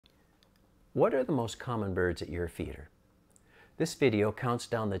What are the most common birds at your feeder? This video counts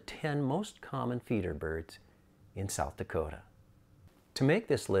down the 10 most common feeder birds in South Dakota. To make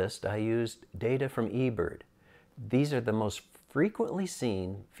this list, I used data from eBird. These are the most frequently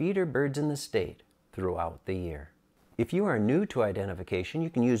seen feeder birds in the state throughout the year. If you are new to identification, you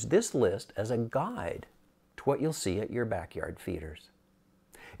can use this list as a guide to what you'll see at your backyard feeders.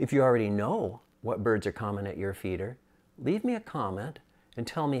 If you already know what birds are common at your feeder, leave me a comment and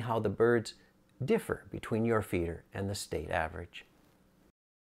tell me how the birds differ between your feeder and the state average.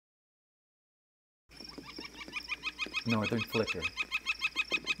 Northern flicker.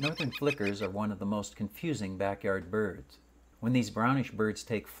 Northern flickers are one of the most confusing backyard birds. When these brownish birds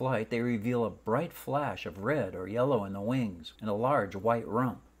take flight, they reveal a bright flash of red or yellow in the wings and a large white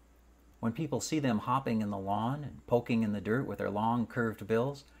rump. When people see them hopping in the lawn and poking in the dirt with their long curved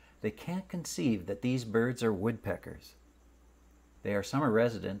bills, they can't conceive that these birds are woodpeckers. They are summer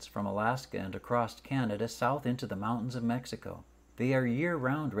residents from Alaska and across Canada south into the mountains of Mexico. They are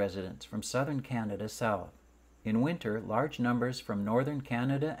year-round residents from southern Canada south. In winter, large numbers from northern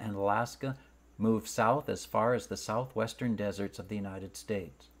Canada and Alaska move south as far as the southwestern deserts of the United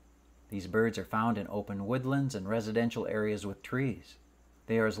States. These birds are found in open woodlands and residential areas with trees.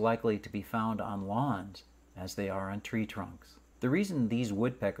 They are as likely to be found on lawns as they are on tree trunks. The reason these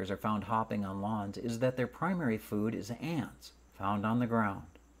woodpeckers are found hopping on lawns is that their primary food is ants found on the ground.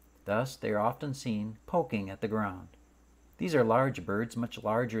 Thus, they are often seen poking at the ground. These are large birds, much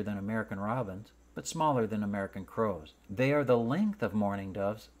larger than American robins, but smaller than American crows. They are the length of mourning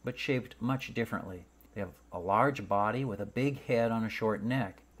doves, but shaped much differently. They have a large body with a big head on a short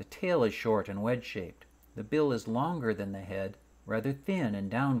neck. The tail is short and wedge-shaped. The bill is longer than the head, rather thin and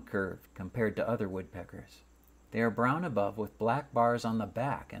down-curved compared to other woodpeckers. They are brown above with black bars on the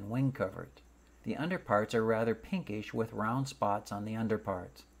back and wing coverts. The underparts are rather pinkish with round spots on the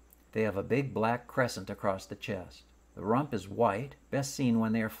underparts. They have a big black crescent across the chest. The rump is white, best seen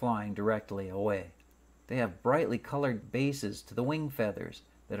when they are flying directly away. They have brightly colored bases to the wing feathers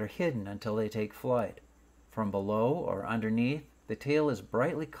that are hidden until they take flight. From below or underneath, the tail is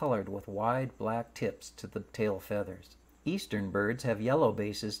brightly colored with wide black tips to the tail feathers. Eastern birds have yellow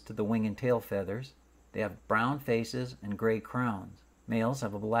bases to the wing and tail feathers. They have brown faces and gray crowns. Males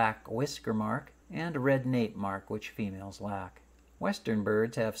have a black whisker mark and a red nape mark, which females lack. Western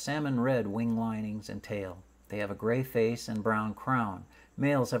birds have salmon red wing linings and tail. They have a gray face and brown crown.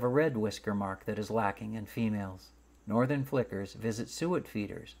 Males have a red whisker mark that is lacking in females. Northern flickers visit suet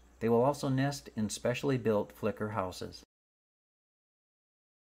feeders. They will also nest in specially built flicker houses.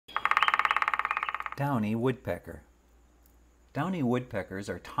 Downy woodpecker. Downy woodpeckers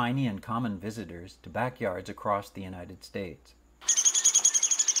are tiny and common visitors to backyards across the United States.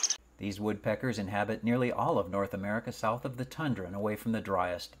 These woodpeckers inhabit nearly all of North America south of the tundra and away from the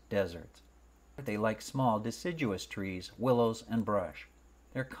driest deserts. They like small deciduous trees, willows, and brush.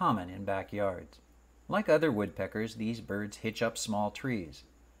 They're common in backyards. Like other woodpeckers, these birds hitch up small trees.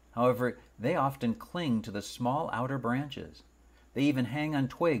 However, they often cling to the small outer branches. They even hang on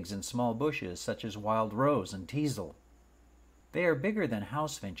twigs and small bushes such as wild rose and teasel. They are bigger than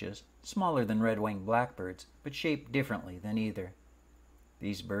house finches, smaller than red-winged blackbirds, but shaped differently than either.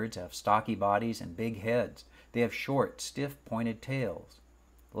 These birds have stocky bodies and big heads. They have short, stiff, pointed tails.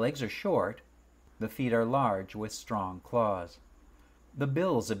 The legs are short. The feet are large with strong claws. The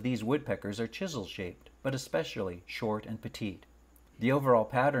bills of these woodpeckers are chisel-shaped, but especially short and petite. The overall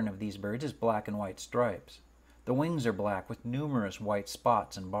pattern of these birds is black and white stripes. The wings are black with numerous white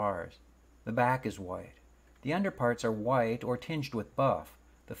spots and bars. The back is white. The underparts are white or tinged with buff.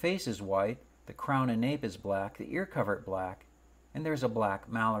 The face is white, the crown and nape is black, the ear covert black, and there's a black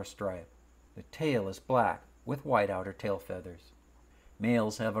malar stripe. The tail is black with white outer tail feathers.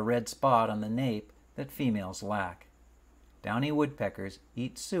 Males have a red spot on the nape that females lack. Downy woodpeckers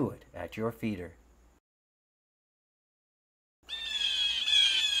eat suet at your feeder.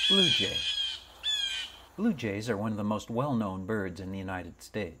 Blue jay. Blue jays are one of the most well-known birds in the United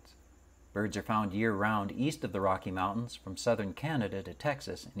States. Birds are found year-round east of the Rocky Mountains, from southern Canada to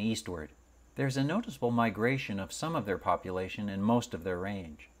Texas and eastward. There's a noticeable migration of some of their population in most of their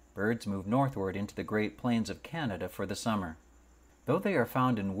range. Birds move northward into the Great Plains of Canada for the summer. Though they are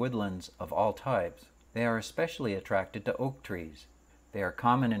found in woodlands of all types, they are especially attracted to oak trees. They are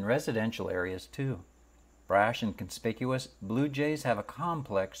common in residential areas too. Brash and conspicuous, blue jays have a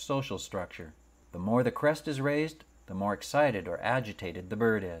complex social structure. The more the crest is raised, the more excited or agitated the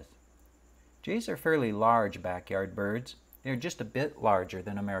bird is. Jays are fairly large backyard birds. They are just a bit larger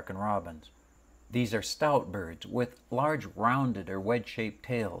than American robins. These are stout birds with large rounded or wedge-shaped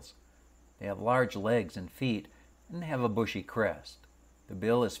tails. They have large legs and feet, and they have a bushy crest. The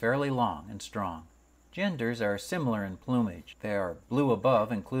bill is fairly long and strong. Genders are similar in plumage. They are blue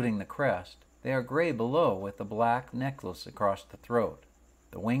above, including the crest. They are gray below with a black necklace across the throat.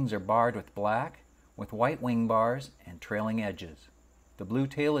 The wings are barred with black, with white wing bars and trailing edges. The blue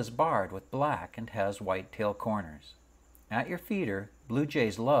tail is barred with black and has white tail corners. At your feeder, blue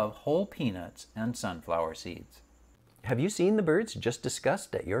jays love whole peanuts and sunflower seeds. Have you seen the birds just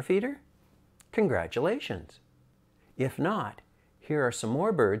discussed at your feeder? Congratulations! If not, here are some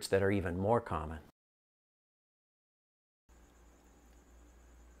more birds that are even more common.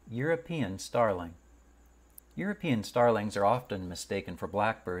 European starling. European starlings are often mistaken for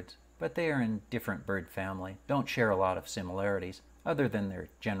blackbirds, but they are in different bird family, don't share a lot of similarities other than their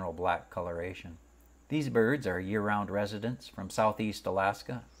general black coloration. These birds are year-round residents from southeast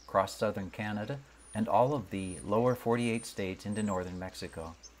Alaska, across southern Canada, and all of the lower 48 states into northern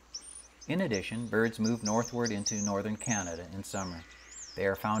Mexico. In addition, birds move northward into northern Canada in summer. They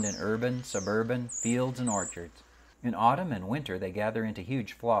are found in urban, suburban, fields, and orchards. In autumn and winter they gather into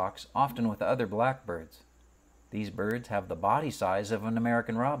huge flocks, often with other blackbirds. These birds have the body size of an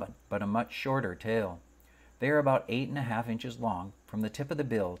American robin, but a much shorter tail. They are about 8.5 inches long from the tip of the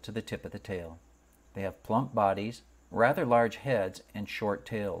bill to the tip of the tail. They have plump bodies, rather large heads, and short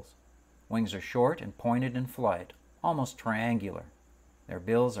tails. Wings are short and pointed in flight, almost triangular. Their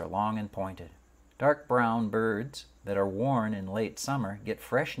bills are long and pointed. Dark brown birds that are worn in late summer get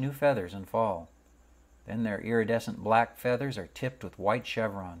fresh new feathers in fall. Then their iridescent black feathers are tipped with white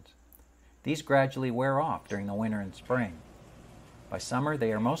chevrons. These gradually wear off during the winter and spring. By summer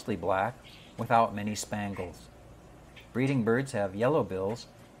they are mostly black, without many spangles. Breeding birds have yellow bills.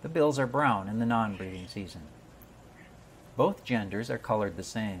 The bills are brown in the non-breeding season. Both genders are colored the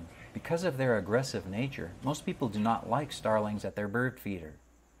same. Because of their aggressive nature, most people do not like starlings at their bird feeder.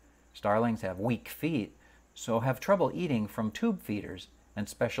 Starlings have weak feet, so have trouble eating from tube feeders and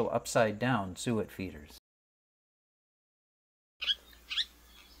special upside-down suet feeders.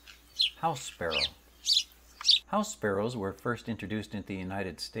 House sparrow. House sparrows were first introduced into the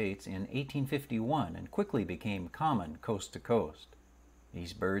United States in 1851 and quickly became common coast to coast.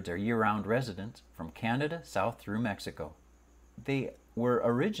 These birds are year-round residents from Canada south through Mexico. They were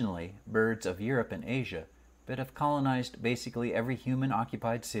originally birds of Europe and Asia, but have colonized basically every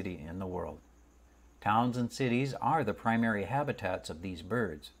human-occupied city in the world. Towns and cities are the primary habitats of these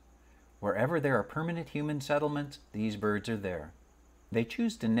birds. Wherever there are permanent human settlements, these birds are there. They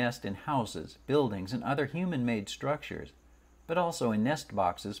choose to nest in houses, buildings, and other human-made structures, but also in nest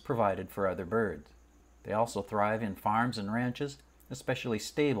boxes provided for other birds. They also thrive in farms and ranches, especially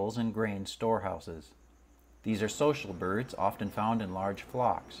stables and grain storehouses. These are social birds, often found in large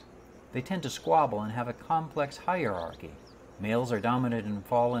flocks. They tend to squabble and have a complex hierarchy. Males are dominant in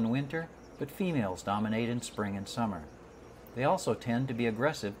fall and winter, but females dominate in spring and summer. They also tend to be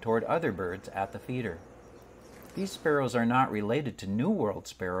aggressive toward other birds at the feeder. These sparrows are not related to New World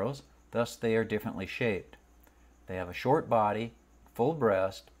sparrows, thus they are differently shaped. They have a short body, full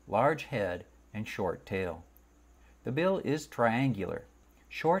breast, large head, and short tail. The bill is triangular,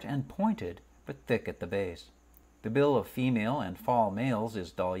 short and pointed, but thick at the base. The bill of female and fall males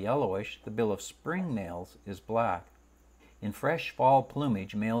is dull yellowish, the bill of spring males is black. In fresh fall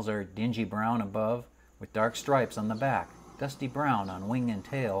plumage, males are dingy brown above, with dark stripes on the back, dusty brown on wing and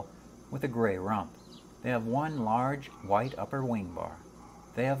tail, with a gray rump. They have one large white upper wing bar.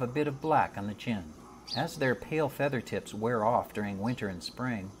 They have a bit of black on the chin. As their pale feather tips wear off during winter and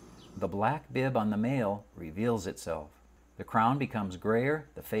spring, the black bib on the male reveals itself. The crown becomes grayer,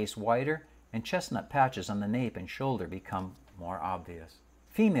 the face whiter, and chestnut patches on the nape and shoulder become more obvious.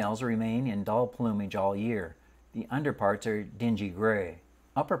 Females remain in dull plumage all year. The underparts are dingy gray.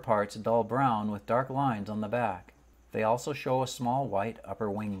 Upper parts dull brown with dark lines on the back. They also show a small white upper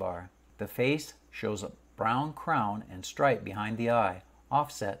wing bar. The face shows a brown crown and stripe behind the eye,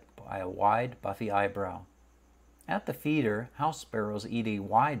 offset by a wide, buffy eyebrow. At the feeder, house sparrows eat a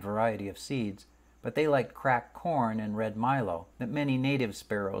wide variety of seeds, but they like cracked corn and red milo that many native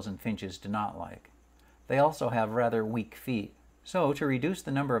sparrows and finches do not like. They also have rather weak feet. So, to reduce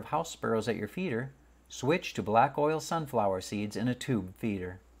the number of house sparrows at your feeder, switch to black oil sunflower seeds in a tube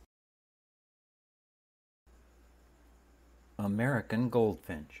feeder. American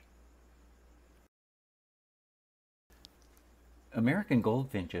goldfinch. American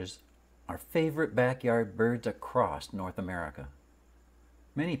goldfinches are favorite backyard birds across North America.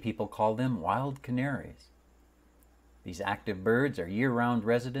 Many people call them wild canaries. These active birds are year-round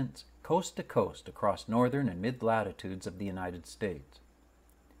residents, coast to coast across northern and mid-latitudes of the United States.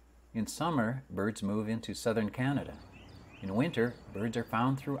 In summer, birds move into southern Canada. In winter, birds are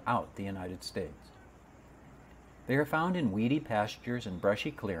found throughout the United States. They are found in weedy pastures and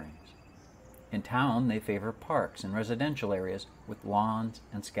brushy clearings. In town, they favor parks and residential areas with lawns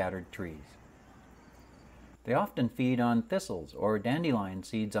and scattered trees. They often feed on thistles or dandelion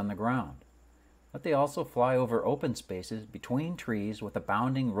seeds on the ground, but they also fly over open spaces between trees with a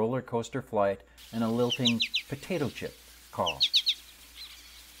bounding roller coaster flight and a lilting potato chip call.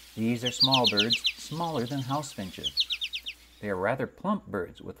 These are small birds, smaller than house finches. They are rather plump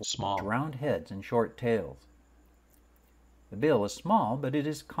birds with small round heads and short tails. The bill is small, but it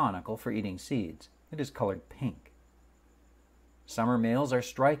is conical for eating seeds. It is colored pink. Summer males are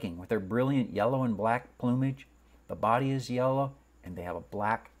striking with their brilliant yellow and black plumage. The body is yellow, and they have a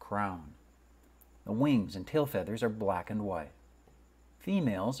black crown. The wings and tail feathers are black and white.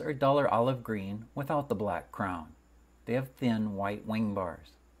 Females are duller olive green without the black crown. They have thin white wing bars.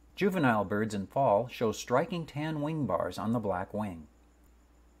 Juvenile birds in fall show striking tan wing bars on the black wing.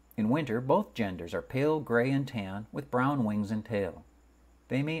 In winter, both genders are pale gray and tan with brown wings and tail.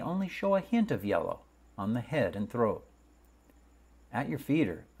 They may only show a hint of yellow on the head and throat. At your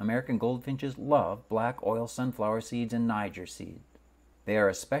feeder, American goldfinches love black oil sunflower seeds and Niger seeds. They are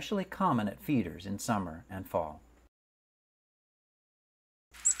especially common at feeders in summer and fall.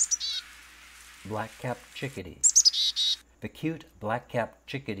 Black-capped chickadees. The cute black-capped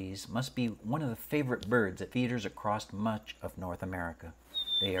chickadees must be one of the favorite birds at feeders across much of North America.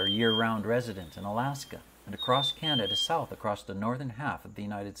 They are year-round residents in Alaska and across Canada south across the northern half of the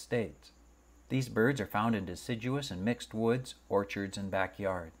United States. These birds are found in deciduous and mixed woods, orchards, and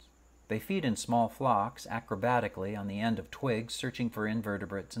backyards. They feed in small flocks acrobatically on the end of twigs, searching for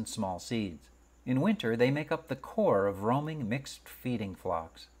invertebrates and small seeds. In winter, they make up the core of roaming mixed feeding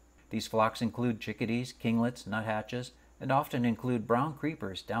flocks. These flocks include chickadees, kinglets, nuthatches, and often include brown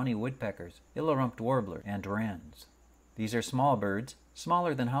creepers, downy woodpeckers, yellow-rumped warbler, and wrens. These are small birds,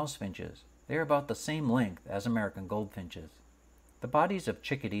 smaller than house finches. They are about the same length as American goldfinches. The bodies of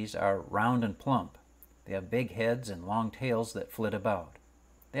chickadees are round and plump. They have big heads and long tails that flit about.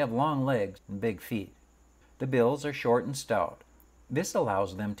 They have long legs and big feet. The bills are short and stout. This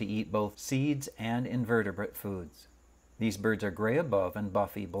allows them to eat both seeds and invertebrate foods. These birds are gray above and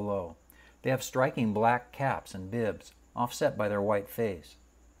buffy below. They have striking black caps and bibs, offset by their white face.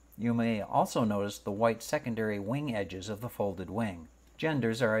 You may also notice the white secondary wing edges of the folded wing.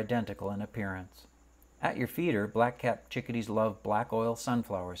 Genders are identical in appearance. At your feeder, black-capped chickadees love black oil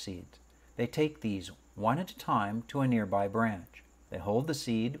sunflower seeds. They take these one at a time to a nearby branch. They hold the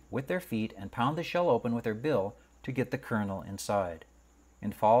seed with their feet and pound the shell open with their bill to get the kernel inside.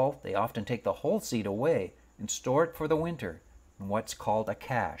 In fall, they often take the whole seed away and store it for the winter in what's called a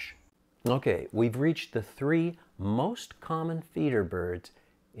cache. Okay, we've reached the 3 most common feeder birds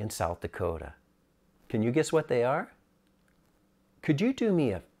in South Dakota. Can you guess what they are? Could you do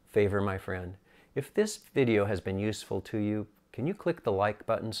me a favor, my friend? If this video has been useful to you, can you click the like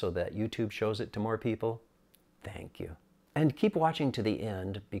button so that YouTube shows it to more people? Thank you. And keep watching to the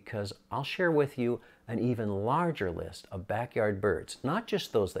end because I'll share with you an even larger list of backyard birds, not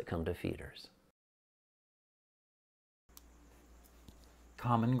just those that come to feeders.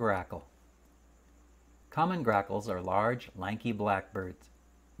 Common grackle. Common grackles are large, lanky blackbirds.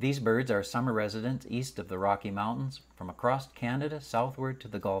 These birds are summer residents east of the Rocky Mountains from across Canada southward to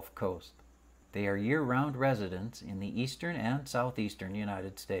the Gulf Coast. They are year-round residents in the eastern and southeastern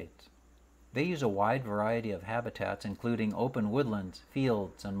United States. They use a wide variety of habitats including open woodlands,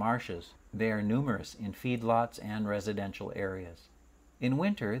 fields, and marshes. They are numerous in feedlots and residential areas. In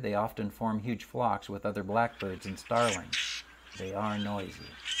winter, they often form huge flocks with other blackbirds and starlings. They are noisy.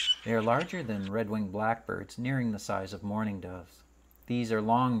 They are larger than red-winged blackbirds, nearing the size of mourning doves. These are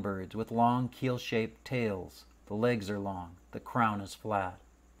long birds with long keel-shaped tails. The legs are long. The crown is flat.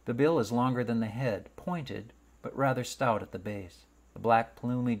 The bill is longer than the head, pointed, but rather stout at the base. The black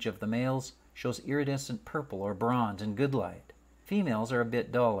plumage of the males shows iridescent purple or bronze in good light. Females are a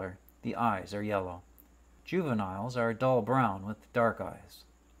bit duller. The eyes are yellow. Juveniles are dull brown with dark eyes.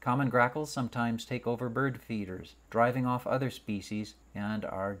 Common grackles sometimes take over bird feeders, driving off other species, and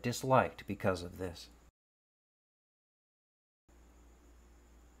are disliked because of this.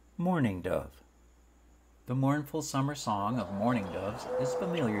 Mourning dove. The mournful summer song of mourning doves is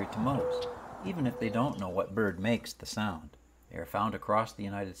familiar to most, even if they don't know what bird makes the sound. They are found across the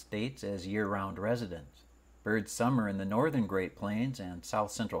United States as year-round residents. Birds summer in the northern Great Plains and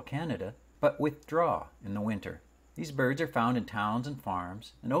south-central Canada, but withdraw in the winter. These birds are found in towns and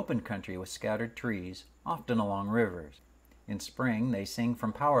farms, and open country with scattered trees, often along rivers. In spring, they sing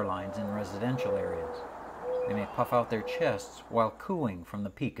from power lines in residential areas. They may puff out their chests while cooing from the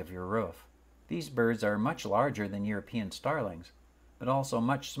peak of your roof. These birds are much larger than European starlings, but also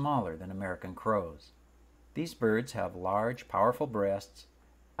much smaller than American crows. These birds have large, powerful breasts,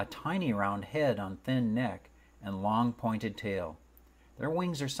 a tiny round head on thin neck, and long pointed tail. Their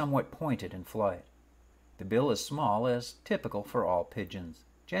wings are somewhat pointed in flight. The bill is small, as typical for all pigeons.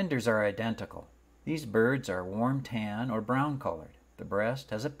 Genders are identical. These birds are warm tan or brown colored. The breast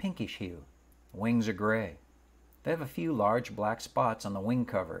has a pinkish hue. The wings are gray. They have a few large black spots on the wing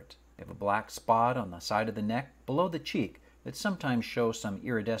covert. They have a black spot on the side of the neck below the cheek that sometimes shows some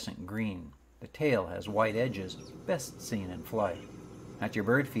iridescent green. The tail has white edges, best seen in flight. At your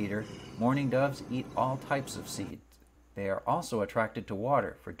bird feeder, mourning doves eat all types of seeds. They are also attracted to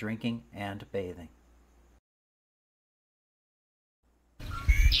water for drinking and bathing.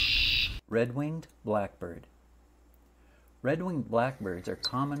 Red-winged blackbird. Red-winged blackbirds are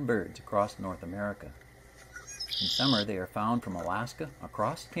common birds across North America. In summer, they are found from Alaska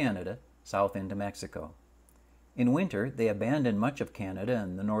across Canada, south into Mexico. In winter, they abandon much of Canada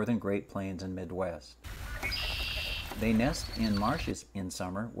and the northern Great Plains and Midwest. They nest in marshes in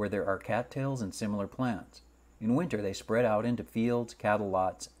summer where there are cattails and similar plants. In winter, they spread out into fields, cattle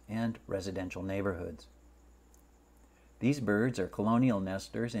lots, and residential neighborhoods. These birds are colonial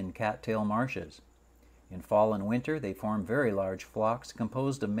nesters in cattail marshes. In fall and winter, they form very large flocks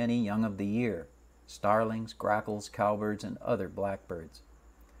composed of many young of the year, starlings, grackles, cowbirds, and other blackbirds.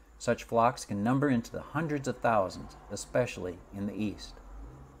 Such flocks can number into the hundreds of thousands, especially in the east.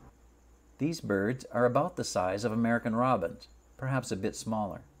 These birds are about the size of American robins, perhaps a bit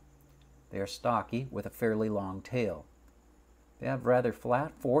smaller. They are stocky with a fairly long tail. They have rather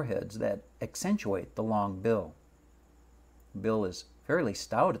flat foreheads that accentuate the long bill. The bill is fairly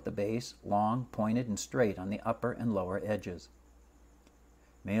stout at the base, long, pointed, and straight on the upper and lower edges.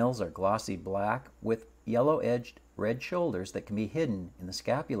 Males are glossy black with yellow-edged red shoulders that can be hidden in the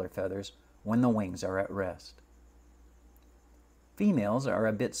scapular feathers when the wings are at rest. Females are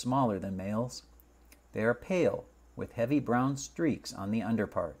a bit smaller than males. They are pale with heavy brown streaks on the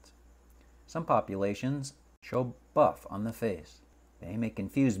underparts. Some populations show buff on the face. They may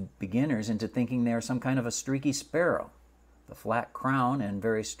confuse beginners into thinking they are some kind of a streaky sparrow. The flat crown and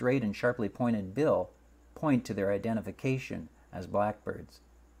very straight and sharply pointed bill point to their identification as blackbirds.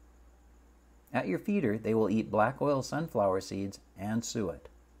 At your feeder, they will eat black oil sunflower seeds and suet.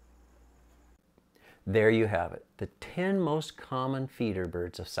 There you have it, the 10 most common feeder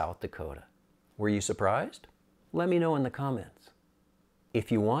birds of South Dakota. Were you surprised? Let me know in the comments.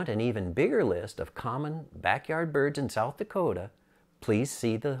 If you want an even bigger list of common backyard birds in South Dakota, please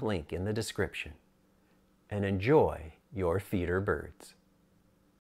see the link in the description. And enjoy your feeder birds.